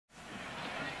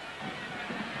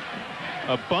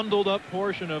A bundled up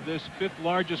portion of this 5th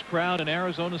largest crowd in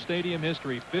Arizona Stadium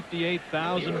history,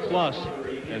 58,000 plus,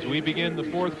 as we begin the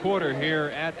 4th quarter here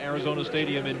at Arizona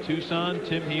Stadium in Tucson.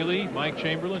 Tim Healy, Mike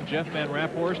Chamberlain, Jeff Van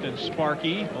Raphorst, and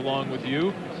Sparky along with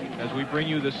you as we bring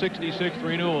you the 66th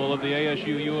renewal of the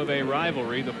ASU U of A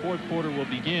rivalry. The 4th quarter will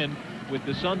begin with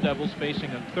the Sun Devils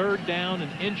facing a 3rd down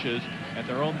and inches at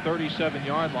their own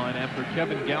 37-yard line after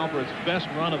Kevin Galbraith's best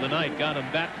run of the night got him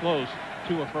that close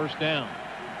to a 1st down.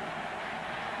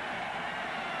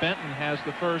 Benton has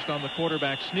the first on the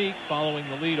quarterback sneak, following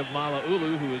the lead of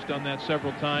Mala'ulu, who has done that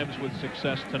several times with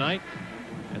success tonight.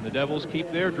 And the Devils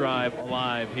keep their drive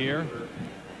alive here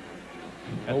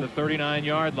at the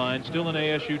 39-yard line, still in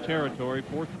ASU territory.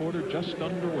 4th quarter just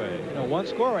underway. You know, one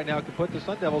score right now could put the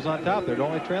Sun Devils on top. They're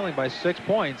only trailing by 6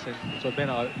 points, and so it's been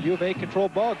a U of A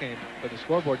controlled ball game, but the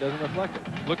scoreboard doesn't reflect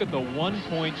it. Look at the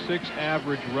 1.6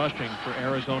 average rushing for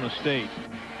Arizona State.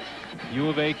 U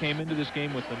of A came into this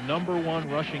game with the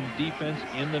 #1 rushing defense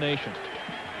in the nation.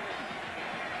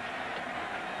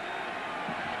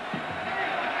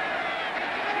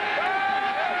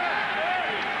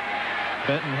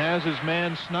 Benton has his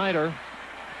man Snyder.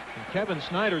 And Kevin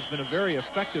Snyder's been a very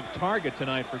effective target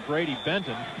tonight for Grady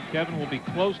Benton. Kevin will be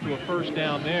close to a 1st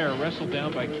down there, wrestled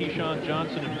down by Keyshawn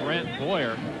Johnson and Brant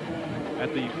Boyer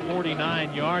at the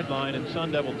 49-yard line in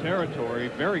Sun Devil territory,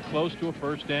 very close to a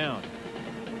 1st down.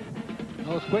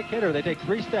 Well, it's a quick hitter. They take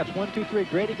 3 steps. 1, 2, 3.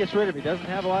 Grady gets rid of him. He doesn't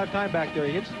have a lot of time back there.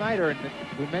 He hits Snyder, and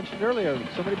we mentioned earlier,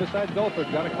 somebody besides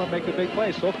Golford's got to come and make the big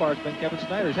play. So far, it's been Kevin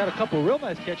Snyder. He's had a couple of real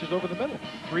nice catches over the middle.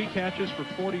 3 catches for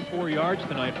 44 yards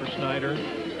tonight for Snyder.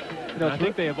 You know, I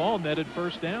think they have all netted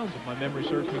 1st downs, if my memory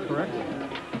serves me correctly.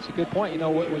 That's a good point. You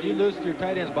know, when you lose your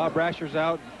tight ends, Bob Brasher's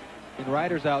out and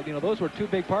Ryder's out, you know, those were 2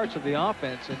 big parts of the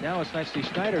offense, and now it's nice to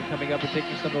see Snyder coming up and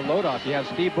taking some of the load off. You have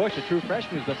Steve Bush, a true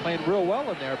freshman, who's been playing real well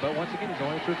in there, but once again, he's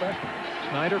only a true freshman.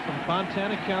 Snyder from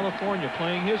Fontana, California,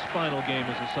 playing his final game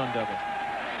as a Sun Devil.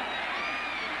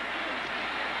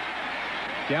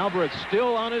 Galbreath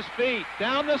still on his feet,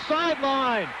 down the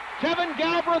sideline. Kevin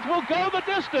Galbreath will go the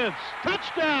distance.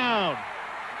 Touchdown!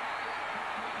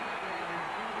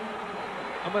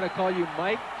 I'm going to call you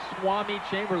Mike Swami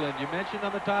Chamberlain. You mentioned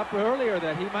on the top earlier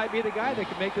that he might be the guy that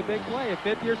can make the big play. A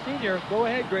 5th-year senior. Go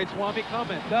ahead, great Swami,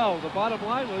 comment. No, the bottom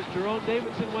line was Jerome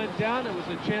Davidson went down. It was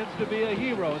a chance to be a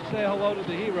hero and say hello to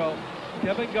the hero,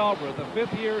 Kevin Galbraith, a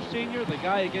 5th-year senior, the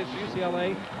guy against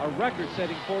UCLA, a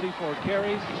record-setting 44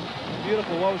 carries.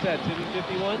 Beautiful. What was that, Timmy?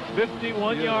 51?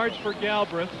 51 yards for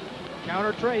Galbraith.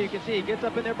 Counter Trey, you can see he gets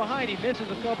up in there behind. He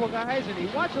misses a couple guys, and he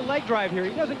wants a leg drive here.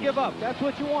 He doesn't give up. That's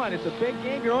what you want. It's a big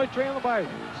game. You're only trailing by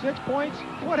 6 points.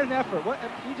 What an effort.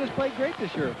 He just played great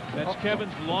this year. That's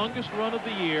Kevin's longest run of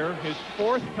the year, his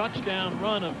 4th touchdown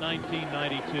run of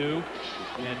 1992,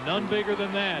 and none bigger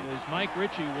than that, as Mike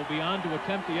Ritchie will be on to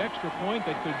attempt the extra point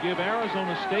that could give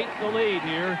Arizona State the lead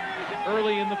here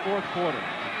early in the 4th quarter.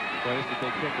 Boy, this is a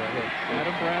big kick right here.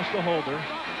 Adam Brass, the holder.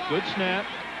 Good snap.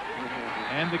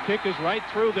 And the kick is right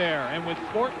through there. And with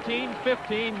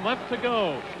 14:15 left to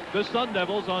go, the Sun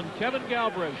Devils, on Kevin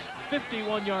Galbraith's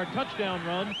 51-yard touchdown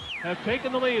run, have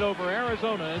taken the lead over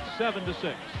Arizona at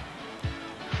 7-6.